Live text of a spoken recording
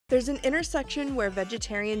There's an intersection where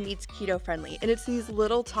vegetarian meets keto friendly, and it's these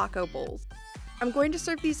little taco bowls. I'm going to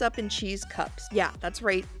serve these up in cheese cups. Yeah, that's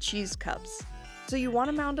right, cheese cups. So you want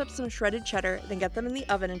to mound up some shredded cheddar, then get them in the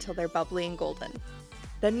oven until they're bubbly and golden.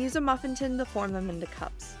 Then use a muffin tin to form them into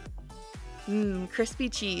cups. Crispy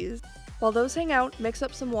cheese. While those hang out, mix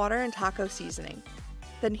up some water and taco seasoning.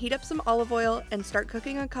 Then heat up some olive oil and start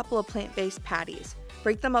cooking a couple of plant-based patties.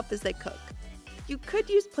 Break them up as they cook. You could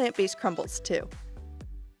use plant-based crumbles too.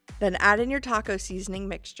 Then add in your taco seasoning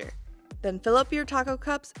mixture. Then fill up your taco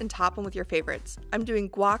cups and top them with your favorites. I'm doing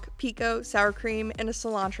guac, pico, sour cream, and a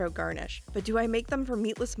cilantro garnish. But do I make them for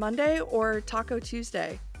Meatless Monday or Taco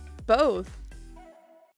Tuesday? Both.